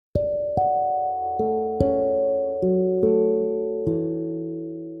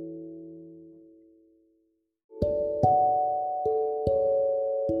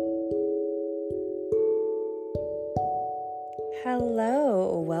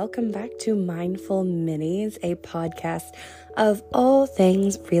welcome back to Mindful Minis, a podcast of all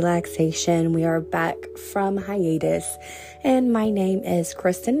things relaxation. We are back from hiatus, and my name is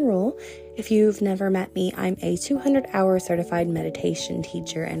Kristen Rule. If you've never met me, I'm a 200-hour certified meditation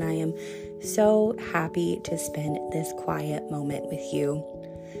teacher, and I am so happy to spend this quiet moment with you.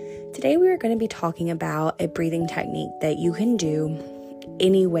 Today we are going to be talking about a breathing technique that you can do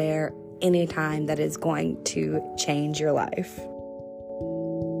anywhere, anytime, that is going to change your life.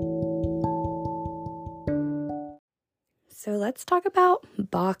 So let's talk about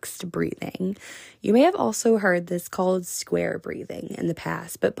boxed breathing. You may have also heard this called square breathing in the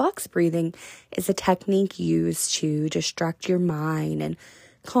past, but box breathing is a technique used to distract your mind and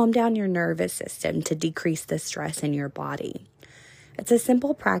calm down your nervous system to decrease the stress in your body. It's a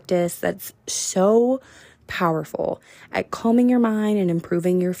simple practice that's so powerful at calming your mind and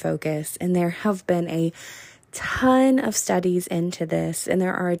improving your focus, and there have been a ton of studies into this, and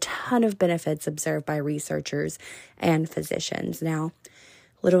there are a ton of benefits observed by researchers and physicians. Now,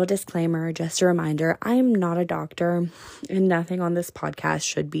 little disclaimer, just a reminder, I am not a doctor, and nothing on this podcast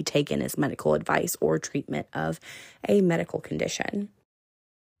should be taken as medical advice or treatment of a medical condition.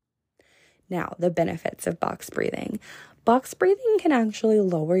 Now, the benefits of box breathing. Box breathing can actually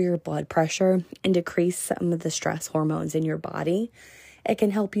lower your blood pressure and decrease some of the stress hormones in your body. It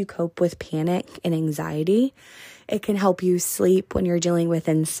can help you cope with panic and anxiety. It can help you sleep when you're dealing with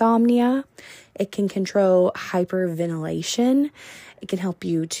insomnia. It can control hyperventilation. It can help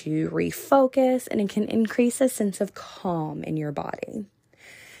you to refocus, and it can increase a sense of calm in your body.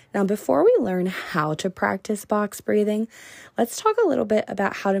 Now, before we learn how to practice box breathing, let's talk a little bit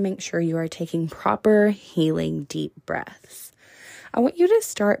about how to make sure you are taking proper, healing, deep breaths. I want you to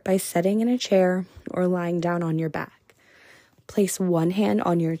start by sitting in a chair or lying down on your back. Place one hand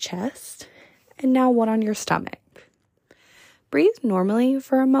on your chest and now one on your stomach. Breathe normally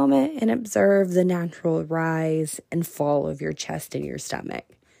for a moment and observe the natural rise and fall of your chest and your stomach.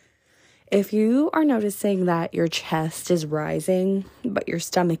 If you are noticing that your chest is rising but your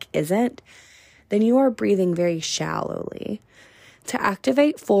stomach isn't, then you are breathing very shallowly. To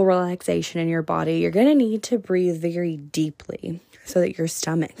activate full relaxation in your body, you're going to need to breathe very deeply so that your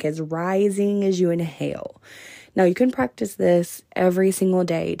stomach is rising as you inhale. Now, you can practice this every single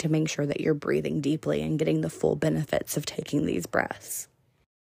day to make sure that you're breathing deeply and getting the full benefits of taking these breaths.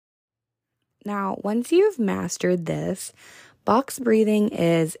 Now, once you've mastered this, box breathing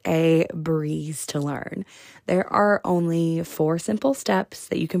is a breeze to learn. There are only 4 simple steps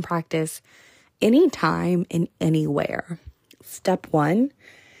that you can practice anytime and anywhere. Step 1,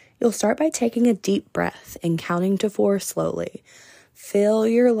 you'll start by taking a deep breath and counting to 4 slowly. Fill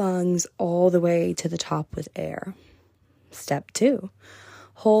your lungs all the way to the top with air. Step 2,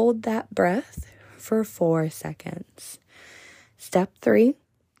 hold that breath for 4 seconds. Step 3,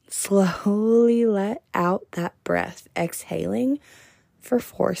 slowly let out that breath, exhaling for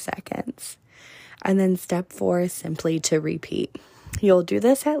 4 seconds. And then step 4 is simply to repeat. You'll do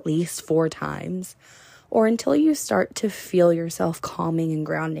this at least 4 times, or until you start to feel yourself calming and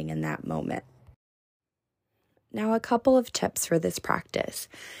grounding in that moment. Now, a couple of tips for this practice.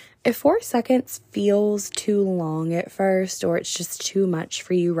 If 4 seconds feels too long at first, or it's just too much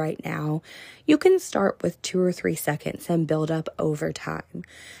for you right now, you can start with 2 or 3 seconds and build up over time.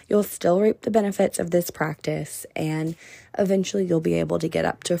 You'll still reap the benefits of this practice, and eventually you'll be able to get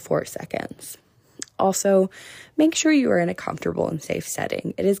up to 4 seconds. Also, make sure you are in a comfortable and safe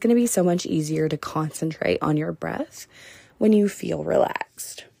setting. It is going to be so much easier to concentrate on your breath when you feel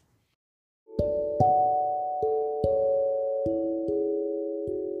relaxed.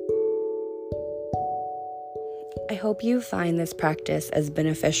 I hope you find this practice as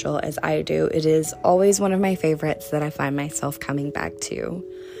beneficial as I do. It is always one of my favorites that I find myself coming back to.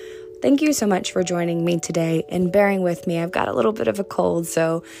 Thank you so much for joining me today and bearing with me. I've got a little bit of a cold,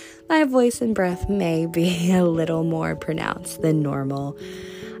 so my voice and breath may be a little more pronounced than normal.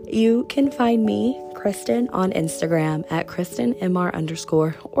 You can find me, Kristen, on Instagram at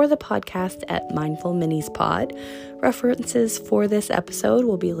KristenMR_ or the podcast at Mindful Minis Pod. References for this episode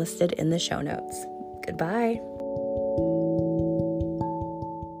will be listed in the show notes. Goodbye.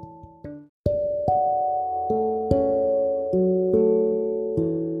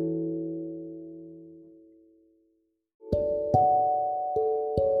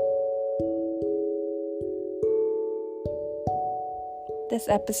 This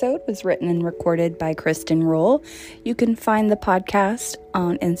episode was written and recorded by Kristen Rule. You can find the podcast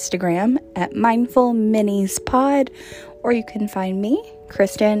on Instagram at Mindful Minis Pod, or you can find me,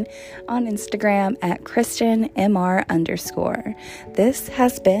 Kristen, on Instagram at KristenMR_. This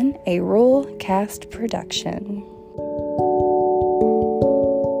has been a Rule Cast production.